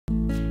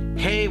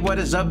Hey, what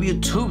is up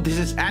YouTube? This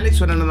is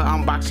Alex with another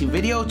unboxing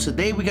video.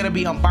 Today we're gonna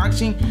be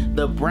unboxing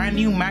the brand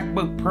new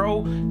MacBook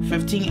Pro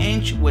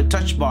 15-inch with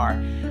Touch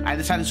Bar. I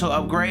decided to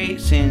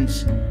upgrade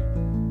since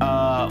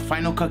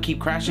Final Cut keep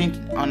crashing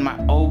on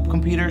my old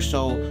computer,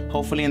 so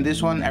hopefully in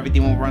this one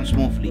everything will run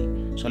smoothly.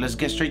 So let's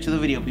get straight to the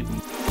video, people.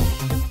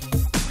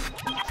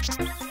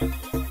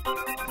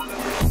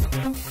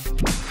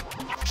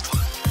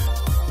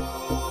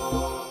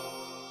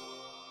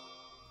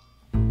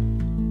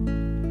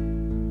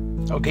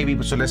 Okay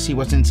people, so let's see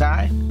what's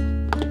inside.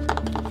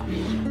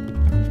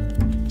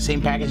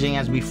 Same packaging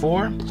as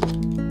before.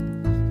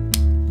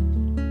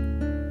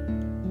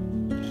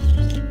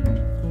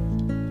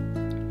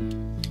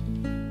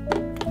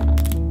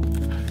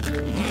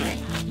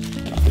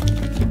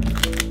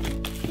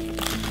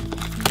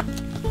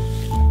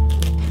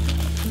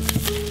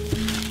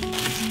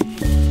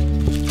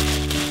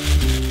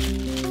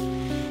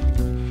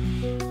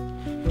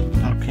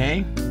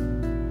 Okay,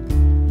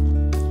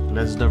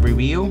 let's do the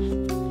review.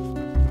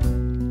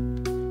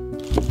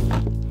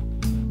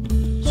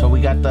 So we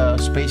got the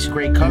space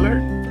gray color.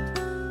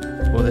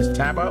 Pull this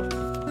tab up.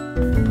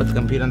 Put the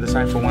computer on the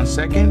side for 1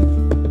 second.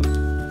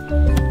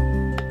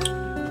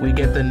 We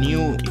get the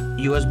new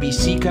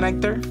USB-C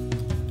connector.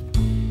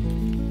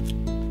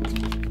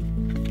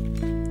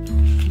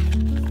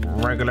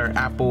 Regular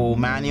Apple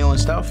manual and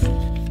stuff.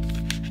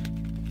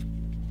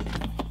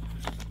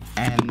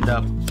 And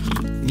the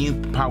new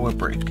power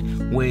brick,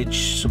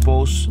 which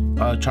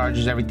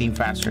charges everything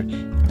faster.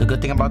 The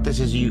good thing about this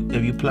is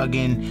if you plug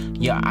in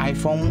your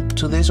iPhone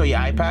to this or your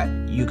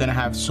iPad, you're gonna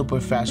have super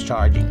fast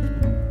charging.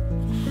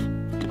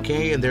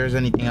 Okay, and there's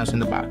anything else in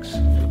the box.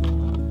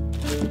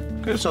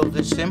 Okay, so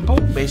this is simple.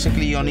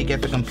 Basically, you only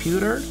get the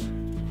computer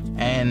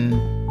and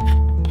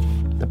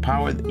the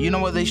power. You know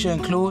what they should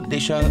include? They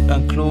should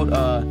include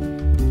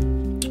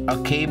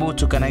a cable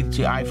to connect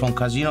to your iPhone,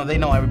 because you know they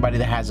know everybody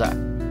that has a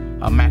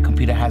Mac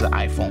computer has an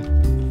iPhone.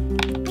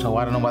 So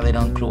I don't know why they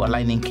don't include a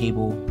lightning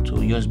cable to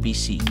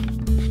USB-C.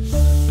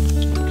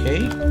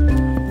 Okay.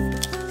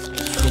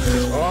 Take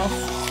this off.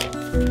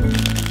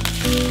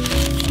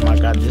 Oh my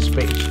god, this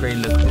space gray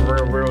looks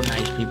real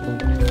nice, people.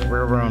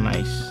 Real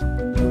nice.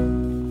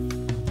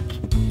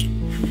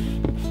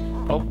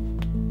 Oh.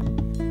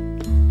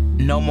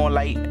 No more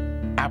light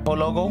Apple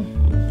logo.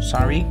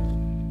 Sorry.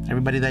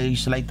 Everybody that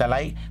used to like the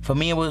light. For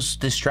me, it was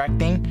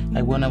distracting.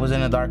 Like when I was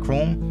in a dark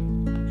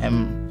room.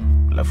 And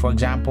for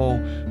example,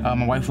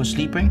 my wife was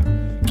sleeping.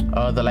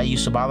 The light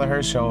used to bother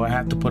her, so I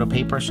had to put a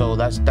paper. So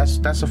that's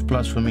a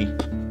plus for me.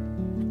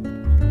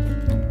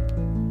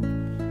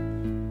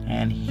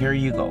 And here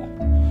you go.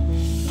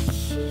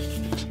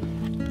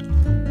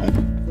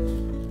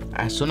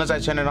 As soon as I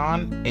turn it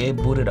on, it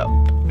booted up.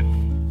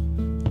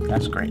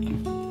 That's great.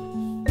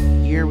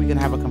 Here we're gonna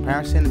have a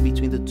comparison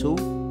between the two.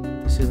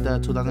 This is the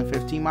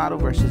 2015 model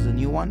versus the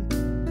new one.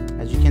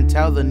 As you can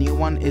tell, the new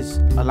one is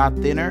a lot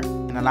thinner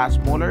and a lot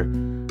smaller,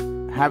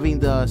 having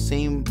the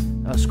same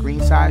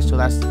screen size, so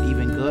that's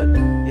even good.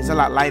 It's a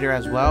lot lighter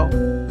as well.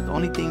 The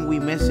only thing we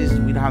miss is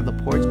we don't have the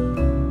ports.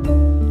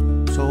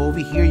 So over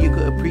here you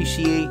could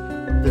appreciate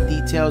the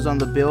details on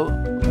the build.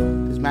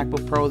 This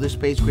MacBook Pro, this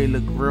space gray,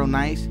 look real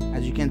nice.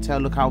 As you can tell,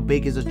 look how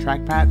big is the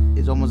trackpad.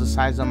 It's almost the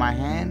size of my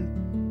hand.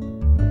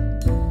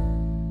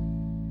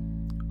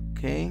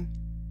 Okay,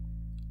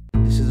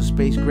 this is a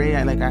space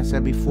gray, like I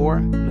said before.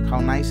 Look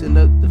how nice it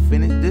looks.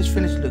 This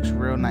finish looks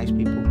real nice,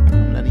 people.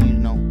 I'm letting you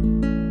know.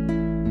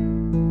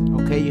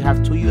 Okay, you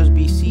have two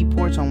USB-C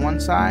ports on one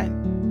side,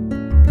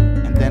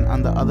 and then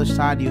on the other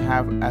side you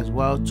have as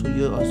well two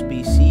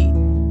USB-C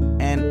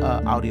and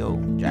audio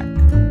jack.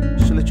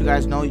 Just to let you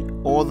guys know,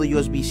 all the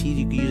USB-Cs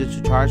you can use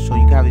it to charge, so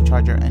you can have the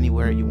charger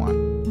anywhere you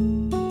want.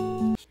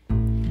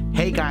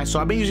 Hey guys, so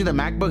I've been using the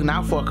MacBook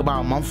now for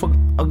about a month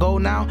ago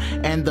now,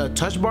 and the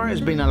Touch Bar has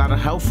been a lot of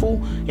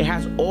helpful. It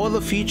has all the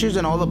features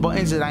and all the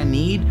buttons that I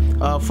need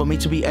for me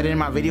to be editing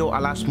my video a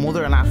lot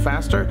smoother and a lot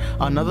faster.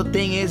 Another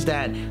thing is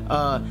that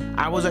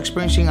I was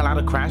experiencing a lot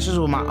of crashes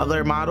with my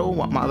other model,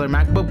 my other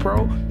MacBook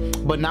Pro,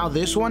 but now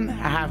this one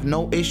I have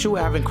no issue.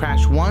 I haven't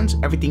crashed once.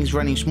 Everything's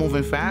running smooth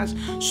and fast.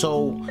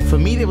 So for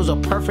me, it was a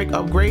perfect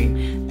upgrade,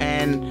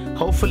 and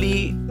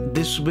hopefully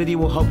this video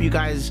will help you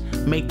guys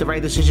make the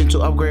right decision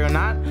to upgrade or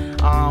not.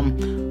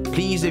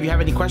 Please, if you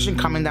have any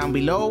questions, comment down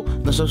below.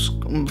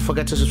 Don't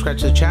forget to subscribe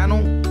to the channel.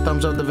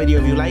 Thumbs up the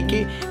video if you like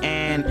it.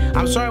 And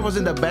I'm sorry it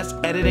wasn't the best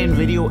editing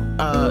video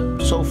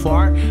so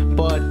far,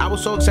 but I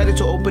was so excited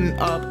to open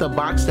up the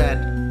box that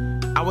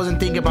I wasn't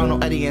thinking about no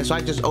editing, so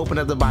I just opened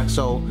up the box.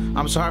 So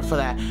I'm sorry for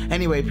that.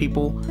 Anyway,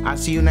 people, I'll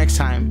see you next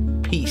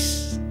time.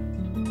 Peace.